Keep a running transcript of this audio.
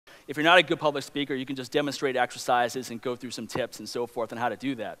If you're not a good public speaker, you can just demonstrate exercises and go through some tips and so forth on how to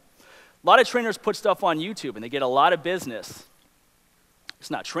do that. A lot of trainers put stuff on YouTube, and they get a lot of business. It's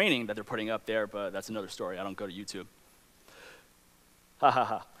not training that they're putting up there, but that's another story. I don't go to YouTube. Ha ha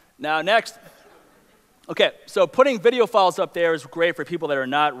ha. Now, next. Okay, so putting video files up there is great for people that are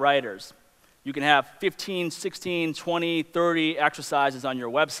not writers. You can have 15, 16, 20, 30 exercises on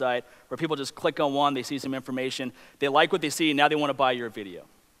your website where people just click on one, they see some information, they like what they see, and now they want to buy your video.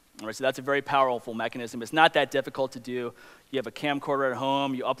 All right, so that's a very powerful mechanism. It's not that difficult to do. You have a camcorder at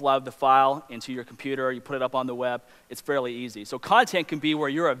home, you upload the file into your computer, you put it up on the web. It's fairly easy. So content can be where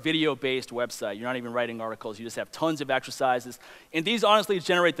you're a video-based website. You're not even writing articles. You just have tons of exercises. And these honestly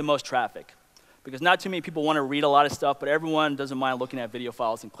generate the most traffic because not too many people want to read a lot of stuff, but everyone doesn't mind looking at video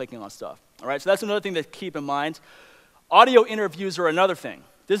files and clicking on stuff. All right, so that's another thing to keep in mind. Audio interviews are another thing.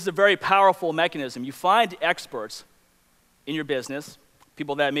 This is a very powerful mechanism. You find experts in your business,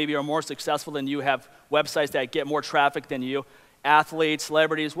 people that maybe are more successful than you, have websites that get more traffic than you, athletes,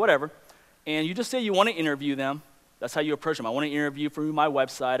 celebrities, whatever, and you just say you want to interview them. That's how you approach them. I want to interview for my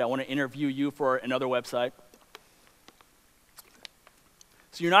website. I want to interview you for another website.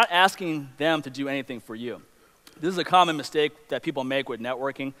 So you're not asking them to do anything for you. This is a common mistake that people make with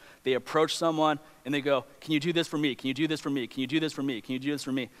networking. They approach someone and they go, can you do this for me? Can you do this for me? Can you do this for me? Can you do this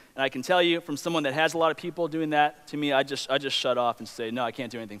for me? And I can tell you from someone that has a lot of people doing that to me, I just shut off and say, no, I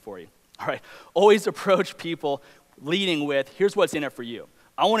can't do anything for you. All right, always approach people leading with, here's what's in it for you.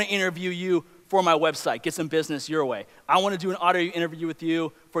 I want to interview you for my website, get some business your way. I want to do an audio interview with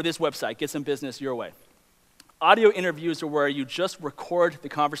you for this website, get some business your way. Audio interviews are where you just record the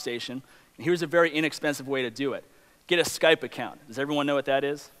conversation. And here's a very inexpensive way to do it. Get a Skype account. Does everyone know what that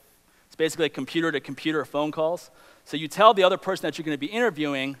is? It's basically computer-to-computer phone calls. So you tell the other person that you're going to be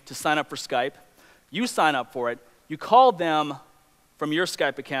interviewing to sign up for Skype. You sign up for it. You call them from your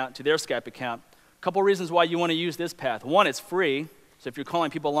Skype account to their Skype account. A couple reasons why you want to use this path. One, it's free. So if you're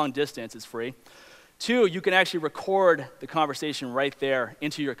calling people long distance, it's free. Two, you can actually record the conversation right there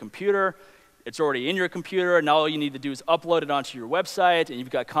into your computer. It's already in your computer, and all you need to do is upload it onto your website, and you've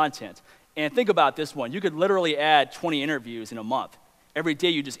got content. And think about this one. You could literally add 20 interviews in a month. Every day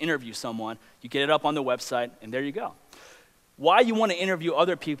you just interview someone, you get it up on the website, and there you go. Why you want to interview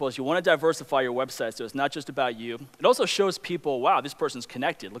other people is you want to diversify your website so it's not just about you. It also shows people, wow, this person's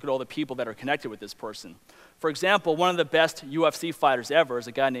connected. Look at all the people that are connected with this person. For example, one of the best UFC fighters ever is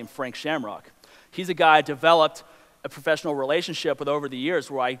a guy named Frank Shamrock. He's a guy I developed a professional relationship with over the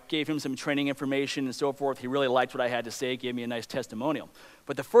years where I gave him some training information and so forth. He really liked what I had to say, gave me a nice testimonial.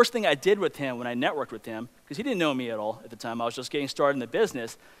 But the first thing I did with him when I networked with him, because he didn't know me at all at the time, I was just getting started in the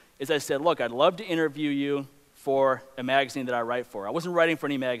business, is I said, look, I'd love to interview you for a magazine that I write for. I wasn't writing for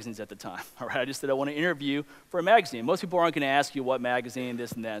any magazines at the time, all right? I just said I want to interview for a magazine. Most people aren't going to ask you what magazine,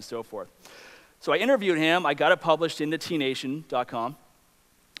 this and that, and so forth. So I interviewed him. I got it published into tnation.com.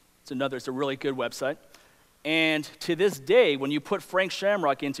 It's a really good website. And to this day, when you put Frank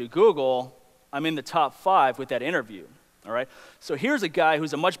Shamrock into Google, I'm in the top 5 with that interview, all right? So here's a guy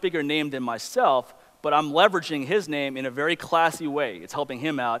who's a much bigger name than myself, but I'm leveraging his name in a very classy way. It's helping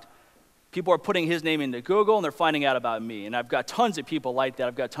him out. People are putting his name into Google, and they're finding out about me. And I've got tons of people like that.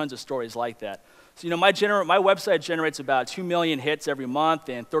 I've got tons of stories like that. So, my website generates about 2 million hits every month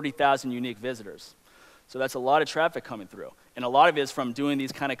and 30,000 unique visitors. So that's a lot of traffic coming through. And a lot of it is from doing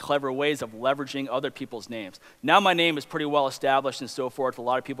these kind of clever ways of leveraging other people's names. Now my name is pretty well established and so forth. A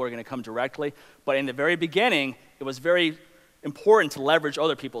lot of people are going to come directly. But in the very beginning, it was very important to leverage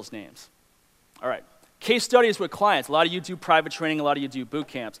other people's names. All right. Case studies with clients. A lot of you do private training. A lot of you do boot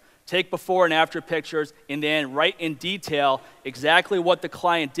camps. Take before and after pictures, and then write in detail exactly what the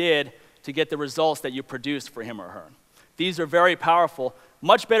client did to get the results that you produced for him or her. These are very powerful,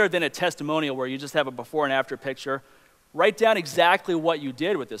 much better than a testimonial where you just have a before and after picture. Write down exactly what you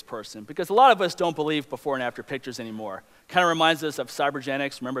did with this person, because a lot of us don't believe before and after pictures anymore. Kind of reminds us of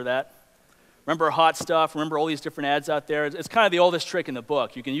cybergenics, remember that? Remember hot stuff, remember all these different ads out there? It's kind of the oldest trick in the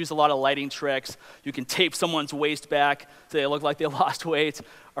book. You can use a lot of lighting tricks. You can tape someone's waist back so they look like they lost weight.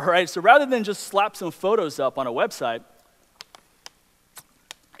 All right, so rather than just slap some photos up on a website,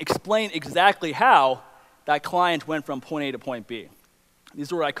 explain exactly how that client went from point A to point B.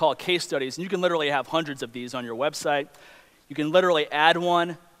 These are what I call case studies, and you can literally have hundreds of these on your website. You can literally add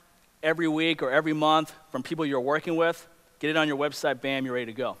one every week or every month from people you're working with. Get it on your website, bam, you're ready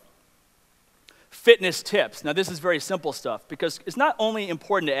to go. Fitness tips. Now, this is very simple stuff because it's not only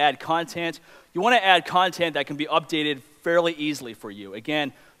important to add content, you want to add content that can be updated fairly easily for you.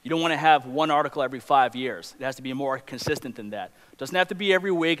 Again, you don't want to have one article every 5 years. It has to be more consistent than that. It doesn't have to be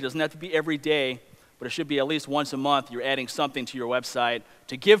every week. It doesn't have to be every day. but it should be at least once a month you're adding something to your website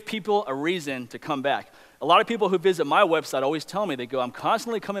to give people a reason to come back. A lot of people who visit my website always tell me, they go, I'm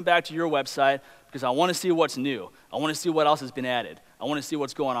constantly coming back to your website because I want to see what's new. I want to see what else has been added. I want to see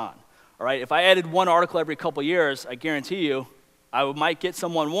what's going on. All right? If I added one article every couple years, I guarantee you I might get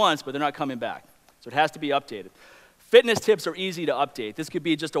someone once, but they're not coming back. So it has to be updated. Fitness tips are easy to update. This could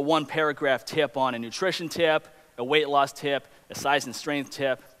be just a one-paragraph tip on a nutrition tip, a weight loss tip, a size and strength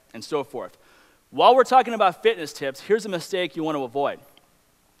tip, and so forth. While we're talking about fitness tips, here's a mistake you want to avoid.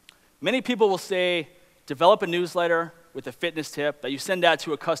 Many people will say, develop a newsletter with a fitness tip that you send out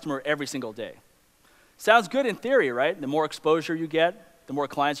to a customer every single day. Sounds good in theory, right? The more exposure you get, the more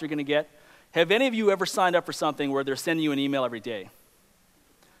clients you're going to get. Have any of you ever signed up for something where they're sending you an email every day?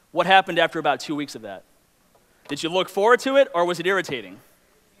 What happened after about 2 weeks of that? Did you look forward to it, or was it irritating?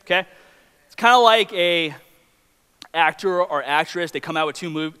 Okay? It's kind of like a actor or actress, they come out with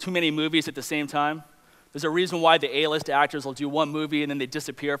too many movies at the same time. There's a reason why the A-list actors will do one movie and then they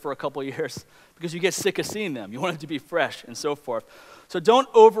disappear for a couple of years, because you get sick of seeing them. You want it to be fresh and so forth. So don't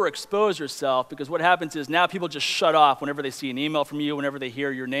overexpose yourself, because what happens is now people just shut off whenever they see an email from you, whenever they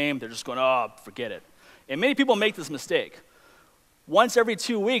hear your name, they're just going, oh, forget it. And many people make this mistake. Once every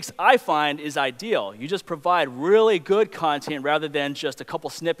 2 weeks, I find, is ideal. You just provide really good content rather than just a couple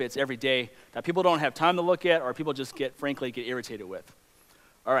snippets every day that people don't have time to look at, or people just frankly get irritated with.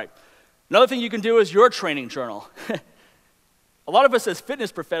 All right. Another thing you can do is your training journal. A lot of us as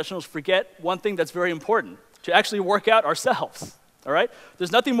fitness professionals forget one thing that's very important, to actually work out ourselves. All right?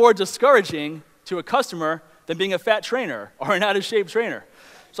 There's nothing more discouraging to a customer than being a fat trainer or an out-of-shape trainer.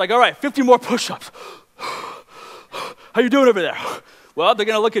 It's like, all right, 50 more push-ups. How you doing over there? Well, they're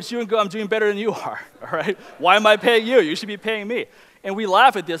going to look at you and go, I'm doing better than you are, all right? Why am I paying you? You should be paying me. And we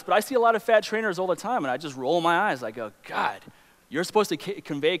laugh at this, but I see a lot of fat trainers all the time, and I just roll my eyes. I go, God, you're supposed to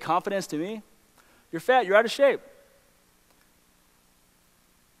convey confidence to me? You're fat. You're out of shape.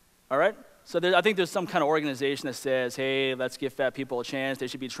 All right? So I think there's some kind of organization that says, hey, let's give fat people a chance. They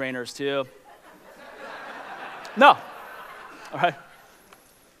should be trainers too. No. All right?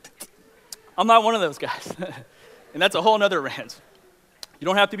 I'm not one of those guys. And that's a whole other rant. You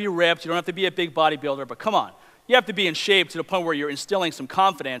don't have to be ripped. You don't have to be a big bodybuilder, but come on. You have to be in shape to the point where you're instilling some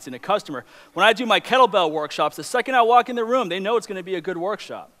confidence in a customer. When I do my kettlebell workshops, the second I walk in the room, they know it's going to be a good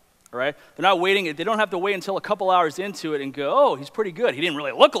workshop. All right? They're not waiting. They don't have to wait until a couple hours into it and go, oh, he's pretty good. He didn't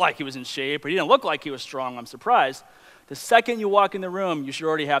really look like he was in shape, or he didn't look like he was strong. I'm surprised. The second you walk in the room, you should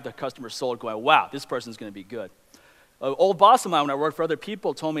already have the customer sold going, wow, this person's going to be good. An old boss of mine, when I worked for other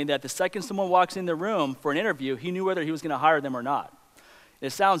people, told me that the second someone walks in the room for an interview, he knew whether he was going to hire them or not.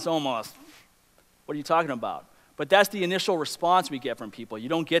 It sounds almost, what are you talking about? But that's the initial response we get from people. You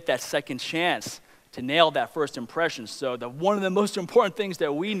don't get that second chance to nail that first impression. So one of the most important things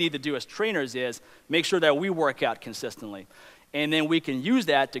that we need to do as trainers is make sure that we work out consistently. And then we can use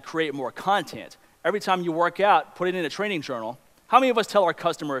that to create more content. Every time you work out, put it in a training journal. How many of us tell our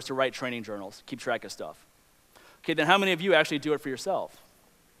customers to write training journals, keep track of stuff? Okay, then how many of you actually do it for yourself?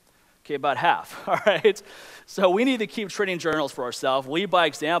 Okay, about half, all right? So we need to keep training journals for ourselves, lead by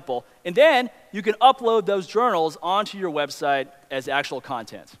example, and then you can upload those journals onto your website as actual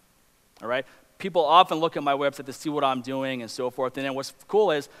content, all right? People often look at my website to see what I'm doing and so forth, and then what's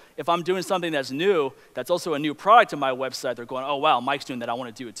cool is if I'm doing something that's new, that's also a new product on my website, they're going, oh, wow, Mike's doing that, I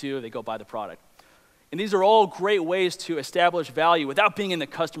want to do it too. They go buy the product. And these are all great ways to establish value without being in the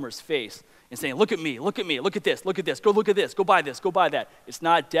customer's face and saying, look at me, look at me, look at this, go look at this, go buy this, go buy that. It's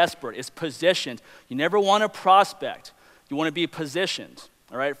not desperate, it's positioned. You never want to prospect. You want to be positioned,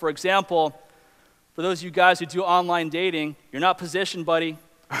 all right? For example, for those of you guys who do online dating, you're not positioned, buddy,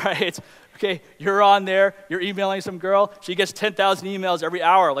 all right? Okay, you're on there, you're emailing some girl, she gets 10,000 emails every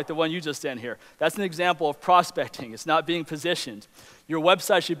hour like the one you just sent here. That's an example of prospecting. It's not being positioned. Your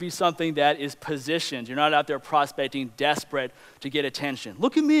website should be something that is positioned. You're not out there prospecting, desperate to get attention.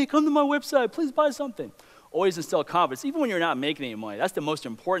 Look at me, come to my website, please buy something. Always instill confidence, even when you're not making any money. That's the most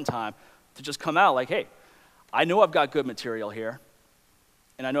important time to just come out like, hey, I know I've got good material here,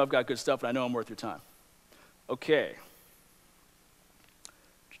 and I know I've got good stuff, and I know I'm worth your time. Okay.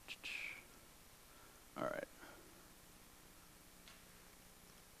 All right.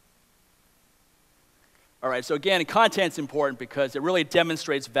 All right, so again, content's important because it really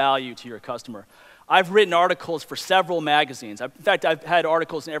demonstrates value to your customer. I've written articles for several magazines. In fact, I've had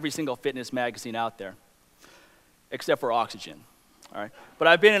articles in every single fitness magazine out there, except for Oxygen, all right? But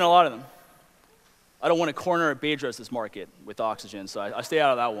I've been in a lot of them. I don't want to corner Bedros' market with Oxygen, so I stay out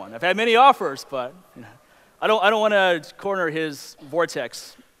of that one. I've had many offers, but you know, I don't want to corner his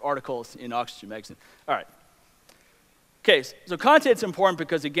Vortex articles in Oxygen magazine. All right. Okay, so content's important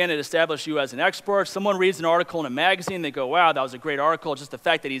because, again, it establishes you as an expert. Someone reads an article in a magazine, they go, wow, that was a great article. Just the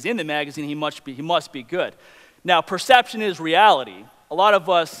fact that he's in the magazine, he must be good. Now, perception is reality. A lot of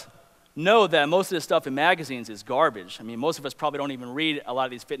us know that most of the stuff in magazines is garbage. I mean, most of us probably don't even read a lot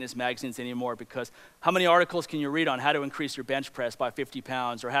of these fitness magazines anymore because how many articles can you read on how to increase your bench press by 50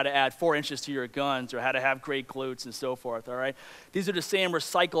 pounds or how to add 4 inches to your guns or how to have great glutes and so forth, all right? These are the same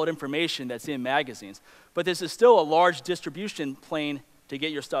recycled information that's in magazines. But this is still a large distribution plane to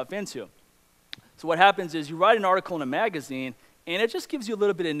get your stuff into. So what happens is you write an article in a magazine and it just gives you a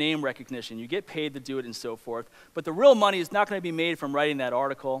little bit of name recognition. You get paid to do it and so forth. But the real money is not going to be made from writing that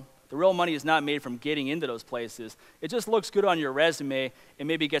article. The real money is not made from getting into those places. It just looks good on your resume and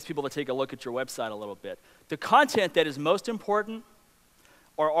maybe gets people to take a look at your website a little bit. The content that is most important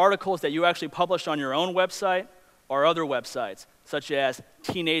are articles that you actually publish on your own website or other websites, such as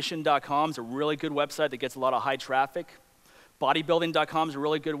tnation.com is a really good website that gets a lot of high traffic. Bodybuilding.com is a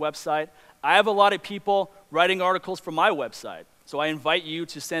really good website. I have a lot of people writing articles for my website. So I invite you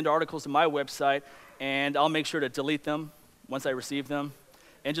to send articles to my website, and I'll make sure to delete them once I receive them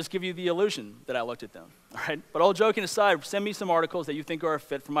and just give you the illusion that I looked at them, all right? But all joking aside, send me some articles that you think are a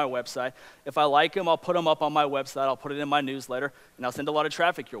fit for my website. If I like them, I'll put them up on my website. I'll put it in my newsletter, and I'll send a lot of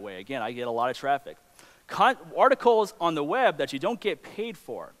traffic your way. Again, I get a lot of traffic. Articles on the web that you don't get paid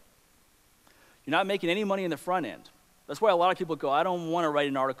for, you're not making any money in the front end. That's why a lot of people go, I don't want to write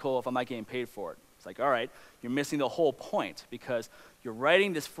an article if I'm not getting paid for it. It's like, all right, you're missing the whole point because you're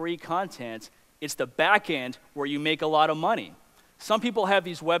writing this free content. It's the back end where you make a lot of money. Some people have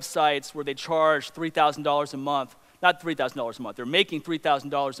these websites where they charge $3,000 a month, not $3,000 a month, they're making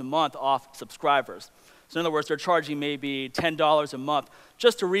 $3,000 a month off subscribers. So in other words, they're charging maybe $10 a month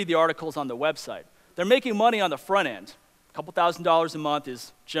just to read the articles on the website. They're making money on the front end. A couple $1,000s a month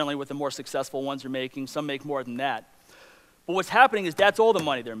is generally what the more successful ones are making. Some make more than that. But what's happening is that's all the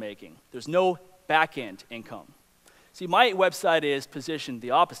money they're making. There's no back-end income. See, my website is positioned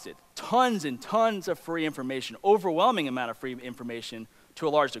the opposite. Tons and tons of free information, overwhelming amount of free information to a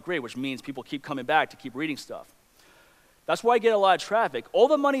large degree, which means people keep coming back to keep reading stuff. That's why I get a lot of traffic. All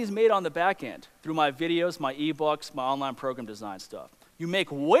the money is made on the back end through my videos, my ebooks, my online program design stuff. You make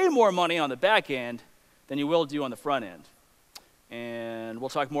way more money on the back end than you will do on the front end. And we'll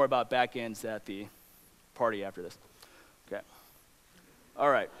talk more about back ends at the party after this. Okay. All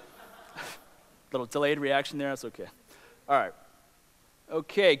right. Little delayed reaction there, that's okay. All right.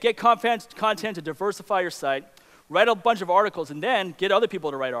 Okay, get content to diversify your site, write a bunch of articles, and then get other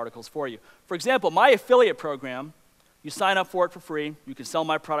people to write articles for you. For example, my affiliate program, you sign up for it for free. You can sell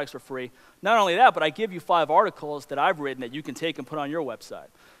my products for free. Not only that, but I give you 5 articles that I've written that you can take and put on your website.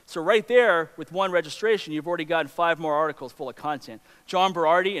 So right there, with one registration, you've already gotten 5 more articles full of content. John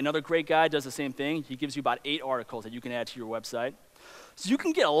Berardi, another great guy, does the same thing. He gives you about 8 articles that you can add to your website. So you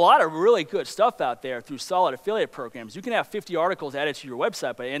can get a lot of really good stuff out there through solid affiliate programs. You can have 50 articles added to your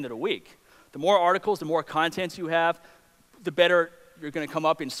website by the end of the week. The more articles, the more content you have, the better you're going to come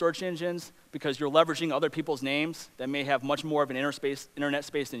up in search engines because you're leveraging other people's names that may have much more of an internet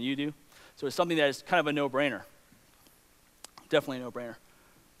space than you do. So it's something that is kind of a no-brainer. Definitely a no-brainer.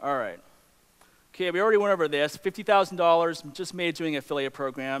 All right. Okay, we already went over this. $50,000 just made doing affiliate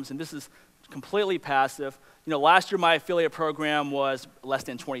programs, and this is completely passive. You know, last year my affiliate program was less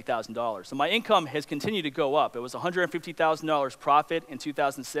than $20,000. So my income has continued to go up. It was $150,000 profit in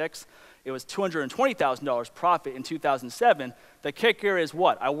 2006. It was $220,000 profit in 2007. The kicker is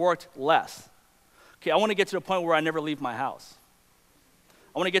what? I worked less. Okay, I want to get to the point where I never leave my house.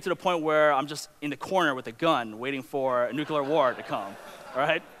 I want to get to the point where I'm just in the corner with a gun waiting for a nuclear war to come, all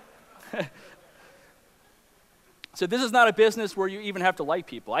right? So this is not a business where you even have to like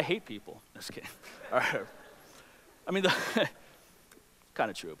people. I hate people. Just kidding. All right. I mean, kind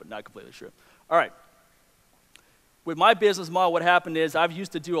of true, but not completely true. All right. With my business model, what happened is I've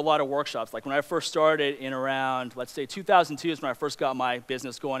used to do a lot of workshops. Like when I first started in around, let's say 2002 is when I first got my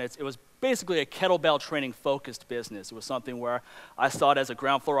business going. It was basically a kettlebell training focused business. It was something where I saw it as a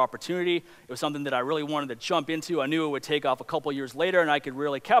ground floor opportunity. It was something that I really wanted to jump into. I knew it would take off a couple years later and I could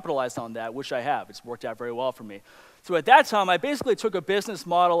really capitalize on that, which I have. It's worked out very well for me. So at that time, I basically took a business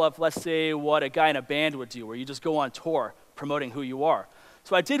model of, let's say, what a guy in a band would do, where you just go on tour promoting who you are.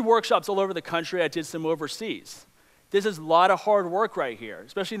 So I did workshops all over the country. I did some overseas. This is a lot of hard work right here,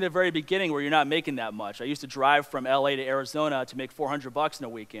 especially in the very beginning where you're not making that much. I used to drive from LA to Arizona to make $400 in a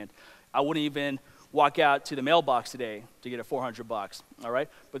weekend. I wouldn't even walk out to the mailbox today to get a $400, all right?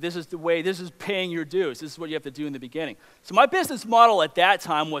 But this is the way, this is paying your dues. This is what you have to do in the beginning. So my business model at that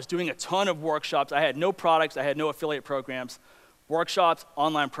time was doing a ton of workshops. I had no products. I had no affiliate programs. Workshops,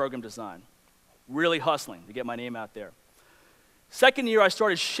 online program design. Really hustling to get my name out there. Second year, I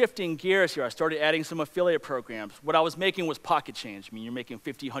started shifting gears here. I started adding some affiliate programs. What I was making was pocket change. I mean, you're making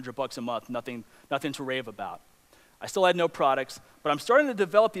 50, 100 bucks a month, nothing to rave about. I still had no products, but I'm starting to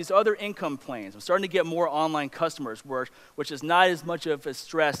develop these other income planes. I'm starting to get more online customers, which is not as much of a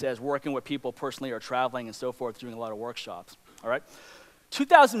stress as working with people personally or traveling and so forth, doing a lot of workshops, all right?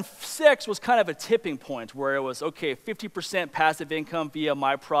 2006 was kind of a tipping point where it was, okay, 50% passive income via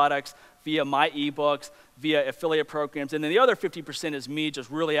my products, via my ebooks, via affiliate programs, and then the other 50% is me just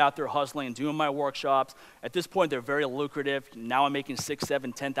really out there hustling and doing my workshops. At this point, they're very lucrative. Now I'm making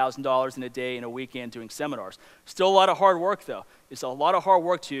 $6,000, $7,000, $10,000 in a day in a weekend doing seminars. Still a lot of hard work, though. It's a lot of hard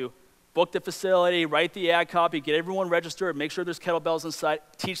work to book the facility, write the ad copy, get everyone registered, make sure there's kettlebells inside,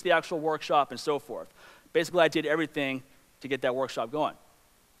 teach the actual workshop, and so forth. Basically, I did everything to get that workshop going.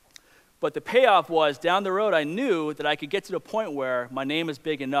 But the payoff was, down the road, I knew that I could get to the point where my name is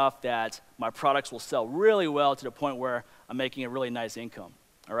big enough that my products will sell really well to the point where I'm making a really nice income,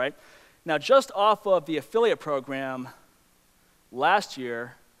 all right? Now, just off of the affiliate program last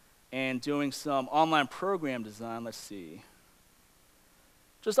year and doing some online program design, let's see.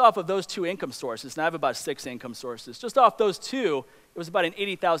 Just off of those two income sources, and I have about 6 income sources, just off those two, it was about an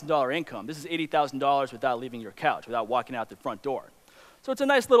 $80,000 income. This is $80,000 without leaving your couch, without walking out the front door. So it's a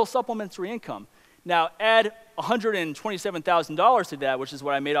nice little supplementary income. Now, add $127,000 to that, which is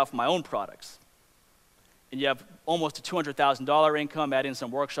what I made off my own products. And you have almost a $200,000 income. Add in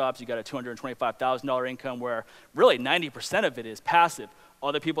some workshops, you got a $225,000 income where really 90% of it is passive,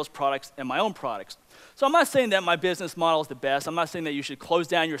 other people's products and my own products. So I'm not saying that my business model is the best. I'm not saying that you should close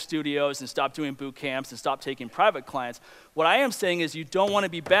down your studios and stop doing boot camps and stop taking private clients. What I am saying is you don't want to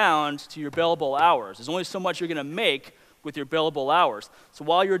be bound to your billable hours. There's only so much you're going to make with your billable hours. So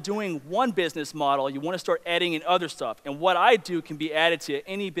while you're doing one business model, you want to start adding in other stuff. And what I do can be added to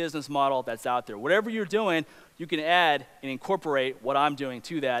any business model that's out there. Whatever you're doing, you can add and incorporate what I'm doing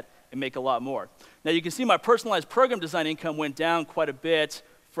to that and make a lot more. Now you can see my personalized program design income went down quite a bit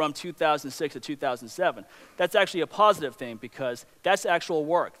from 2006 to 2007. That's actually a positive thing because that's actual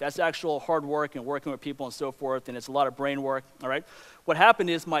work. That's actual hard work and working with people and so forth, and it's a lot of brain work, all right? What happened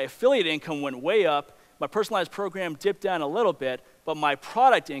is my affiliate income went way up. My personalized program dipped down a little bit, but my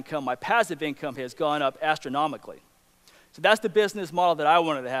product income, my passive income has gone up astronomically. So that's the business model that I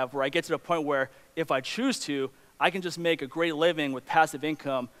wanted to have, where I get to the point where if I choose to, I can just make a great living with passive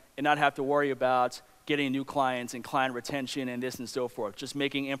income and not have to worry about getting new clients and client retention and this and so forth. Just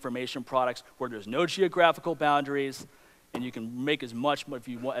making information products where there's no geographical boundaries and you can make as much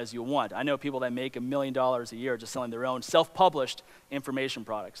as you want. I know people that make $1 million a year just selling their own self-published information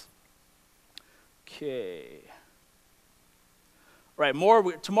products. Okay. Right,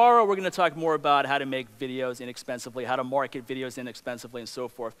 tomorrow we're going to talk more about how to make videos inexpensively, how to market videos inexpensively, and so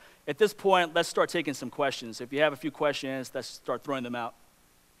forth. At this point, let's start taking some questions. If you have a few questions, let's start throwing them out.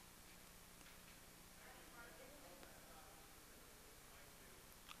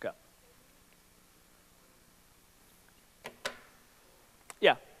 Okay.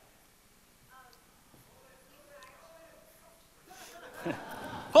 Yeah.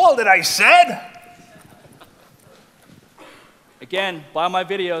 Hold it, I said! Again, buy my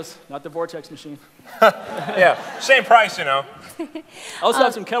videos, not the Vortex machine. Yeah, same price, you know. I also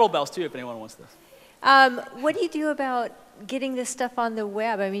have some kettlebells, too, if anyone wants this. What do you do about getting this stuff on the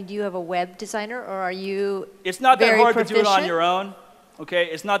web? I mean, do you have a web designer, or are you It's not that very hard proficient? to do it on your own, okay?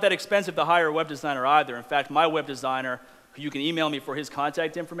 It's not that expensive to hire a web designer either. In fact, my web designer, who you can email me for his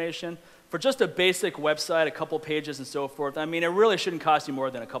contact information, for just a basic website, a couple pages and so forth, I mean, it really shouldn't cost you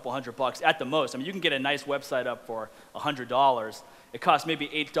more than a couple $100 at the most. I mean, you can get a nice website up for $100. It costs maybe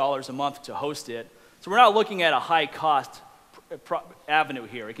 $8 a month to host it. So we're not looking at a high-cost avenue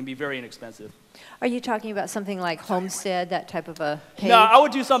here. It can be very inexpensive. Are you talking about something like Homestead, that type of a page? No, I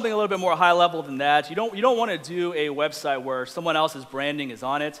would do something a little bit more high level than that. You don't want to do a website where someone else's branding is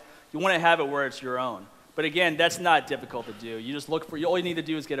on it. You want to have it where it's your own. But again, that's not difficult to do. You just look for, all you need to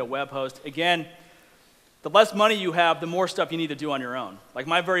do is get a web host. Again, the less money you have, the more stuff you need to do on your own. Like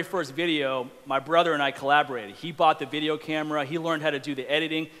my very first video, my brother and I collaborated. He bought the video camera, he learned how to do the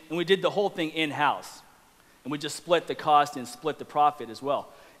editing, and we did the whole thing in-house. And we just split the cost and split the profit as well.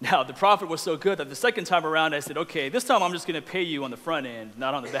 Now, the profit was so good that the second time around, I said, okay, this time I'm just going to pay you on the front end,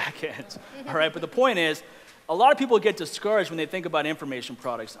 not on the back end. All right, but the point is, a lot of people get discouraged when they think about information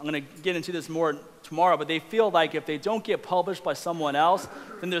products. I'm going to get into this more tomorrow, but they feel like if they don't get published by someone else,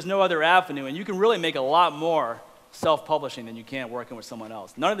 then there's no other avenue, and you can really make a lot more self-publishing than you can working with someone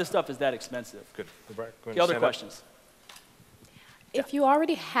else. None of this stuff is that expensive. Good. The other questions? If you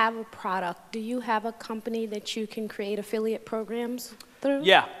already have a product, do you have a company that you can create affiliate programs through?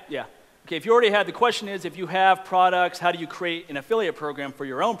 Yeah. Okay, if you already have, the question is, if you have products, how do you create an affiliate program for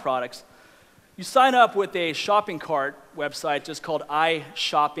your own products? You sign up with a shopping cart website just called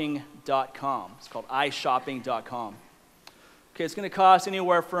iShopping.com. It's called iShopping.com. Okay, it's going to cost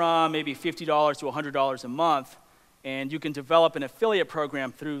anywhere from maybe $50 to $100 a month, and you can develop an affiliate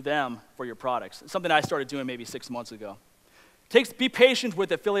program through them for your products. It's something I started doing maybe 6 months ago. Be patient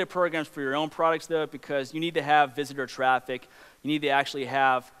with affiliate programs for your own products, though, because you need to have visitor traffic. You need to actually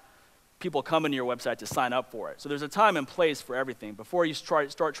have people coming to your website to sign up for it. So there's a time and place for everything. Before you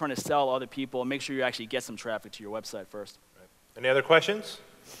start trying to sell other people, make sure you actually get some traffic to your website first. Right. Any other questions?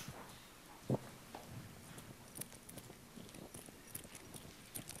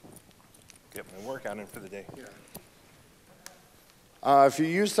 Get my workout in for the day. If you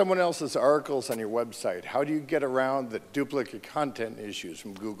use someone else's articles on your website, how do you get around the duplicate content issues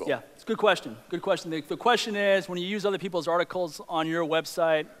from Google? Yeah, it's a good question. Good question. The question is, when you use other people's articles on your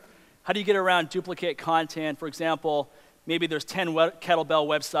website, how do you get around duplicate content? For example, maybe there's 10 kettlebell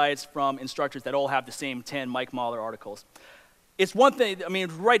websites from instructors that all have the same 10 Mike Mahler articles. It's one thing, I mean,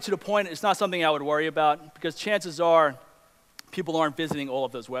 right to the point, it's not something I would worry about, because chances are people aren't visiting all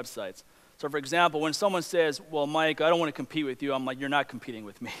of those websites. So for example, when someone says, well, Mike, I don't want to compete with you, I'm like, you're not competing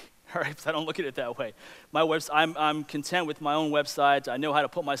with me, all right? Because I don't look at it that way. I'm content with my own website. I know how to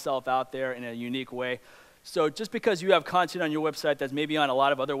put myself out there in a unique way. So just because you have content on your website that's maybe on a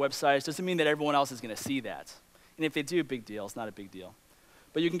lot of other websites doesn't mean that everyone else is going to see that. And if they do, big deal. It's not a big deal.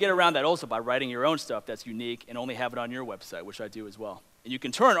 But you can get around that also by writing your own stuff that's unique and only have it on your website, which I do as well. And you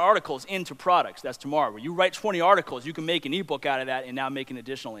can turn articles into products. That's tomorrow. Where you write 20 articles, you can make an ebook out of that and now make an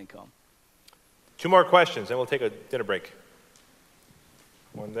additional income. 2 more questions, then we'll take a dinner break.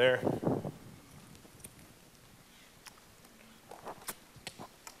 One there.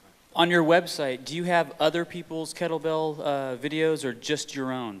 On your website, do you have other people's kettlebell videos or just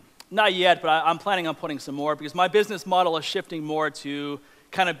your own? Not yet, but I'm planning on putting some more, because my business model is shifting more to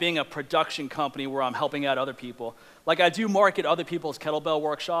kind of being a production company where I'm helping out other people. Like, I do market other people's kettlebell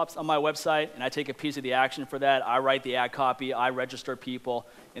workshops on my website, and I take a piece of the action for that. I write the ad copy, I register people,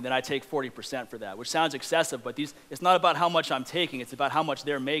 and then I take 40% for that, which sounds excessive, but it's not about how much I'm taking, it's about how much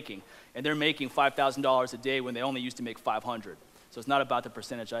they're making. And they're making $5,000 a day when they only used to make $500. So it's not about the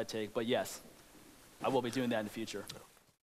percentage I take, but yes, I will be doing that in the future.